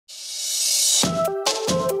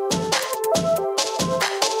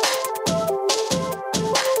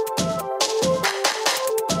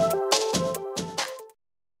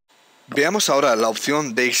Veamos ahora la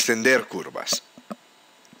opción de extender curvas.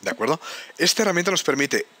 ¿De acuerdo? Esta herramienta nos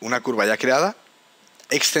permite una curva ya creada,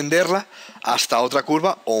 extenderla hasta otra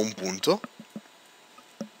curva o un punto.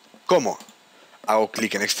 ¿Cómo? Hago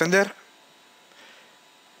clic en extender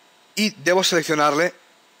y debo seleccionarle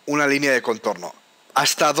una línea de contorno.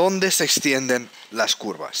 ¿Hasta dónde se extienden las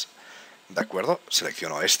curvas? ¿De acuerdo?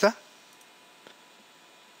 Selecciono esta.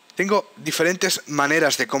 Tengo diferentes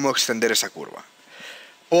maneras de cómo extender esa curva.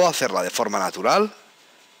 Puedo hacerla de forma natural,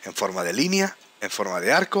 en forma de línea, en forma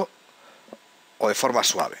de arco o de forma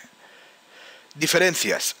suave.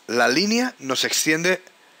 Diferencias. La línea nos extiende,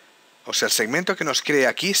 o sea, el segmento que nos cree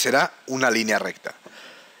aquí será una línea recta.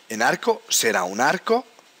 En arco será un arco.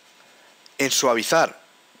 En suavizar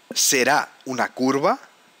será una curva.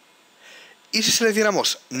 Y si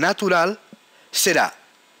seleccionamos natural, será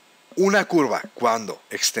una curva cuando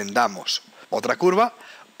extendamos otra curva,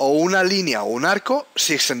 o una línea o un arco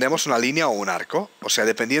si extendemos una línea o un arco. O sea,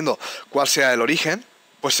 dependiendo cuál sea el origen,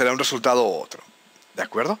 pues será un resultado u otro. ¿De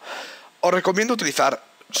acuerdo? Os recomiendo utilizar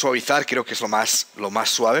suavizar, creo que es lo más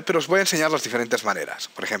suave, pero os voy a enseñar las diferentes maneras.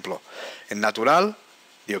 Por ejemplo, en natural,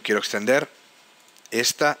 digo, quiero extender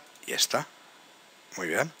esta y esta. Muy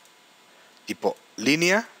bien. Tipo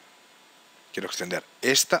línea, quiero extender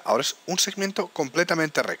esta. Ahora es un segmento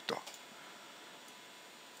completamente recto.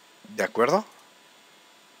 ¿De acuerdo?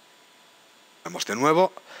 Vamos de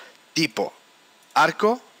nuevo. Tipo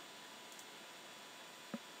arco.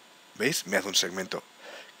 ¿Veis? Me hace un segmento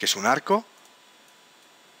que es un arco.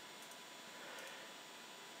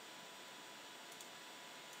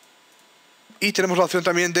 Y tenemos la opción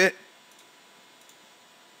también de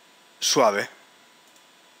suave.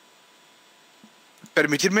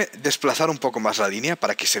 Permitirme desplazar un poco más la línea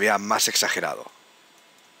para que se vea más exagerado.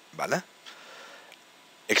 ¿Vale?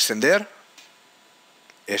 Extender.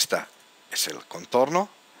 Esta es el contorno.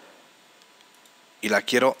 Y la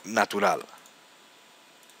quiero natural.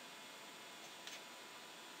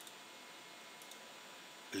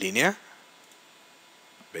 Línea.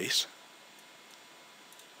 ¿Veis?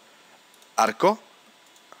 Arco.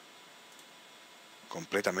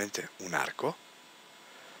 Completamente un arco.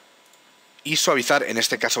 Y suavizar, en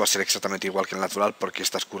este caso va a ser exactamente igual que el natural, porque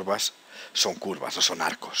estas curvas, no son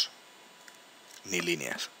arcos. Ni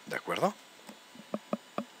líneas, ¿de acuerdo?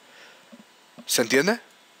 ¿Se entiende?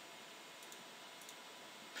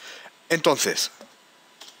 Entonces,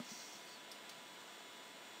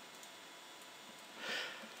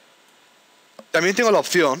 también tengo la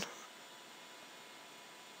opción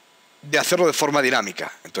de hacerlo de forma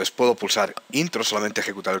dinámica. Entonces puedo pulsar intro, solamente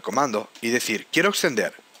ejecutar el comando y decir, quiero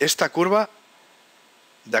extender esta curva,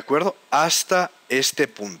 ¿de acuerdo?, hasta este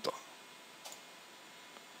punto.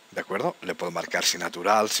 ¿De acuerdo? Le puedo marcar si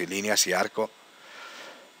natural, si línea, si arco.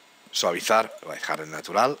 Suavizar, lo voy a dejar en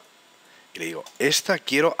natural. Y le digo, esta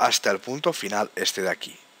quiero hasta el punto final, este de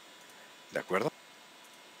aquí. ¿De acuerdo?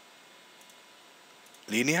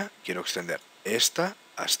 Línea, quiero extender esta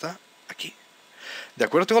hasta aquí. ¿De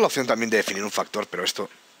acuerdo? Tengo la opción también de definir un factor, pero esto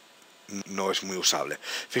no es muy usable.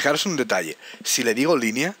 Fijaros en un detalle. Si le digo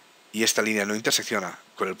línea y esta línea no intersecciona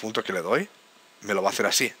con el punto que le doy, me lo va a hacer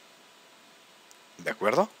así. ¿De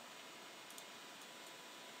acuerdo?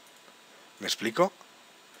 ¿Me explico?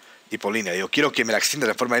 Tipo línea. Digo, quiero que me la extienda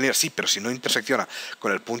de forma de línea. Sí, pero si no intersecciona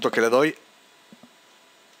con el punto que le doy.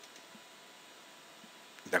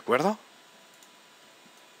 ¿De acuerdo?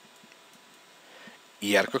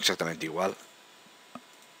 Y arco exactamente igual.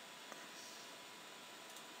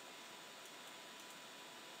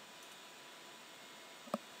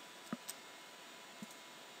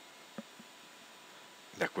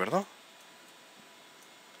 ¿De acuerdo?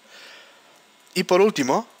 Y por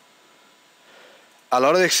último, a la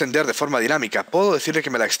hora de extender de forma dinámica, puedo decirle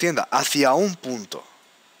que me la extienda hacia un punto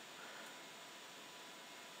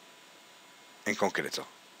en concreto.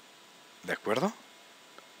 ¿De acuerdo?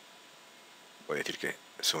 Voy a decir que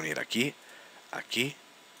se uniera aquí, aquí,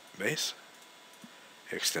 ¿veis?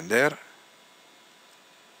 Extender.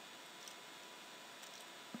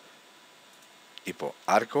 Tipo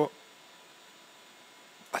arco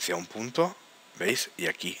hacia un punto, ¿veis? Y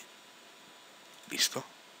aquí. Listo.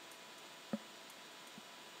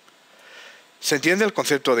 ¿Se entiende el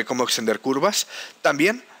concepto de cómo extender curvas?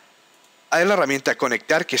 También hay la herramienta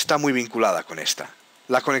conectar, que está muy vinculada con esta.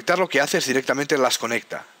 La conectar lo que hace es directamente las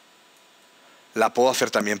conecta. La puedo hacer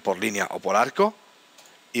también por línea o por arco.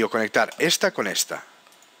 Y o conectar esta con esta.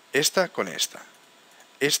 Esta con esta.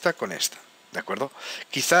 Esta con esta. ¿De acuerdo?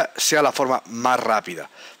 Quizá sea la forma más rápida.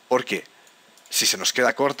 Porque si se nos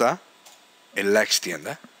queda corta, él la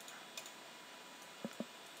extienda.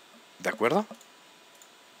 ¿De acuerdo?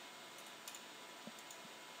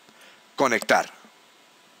 conectar.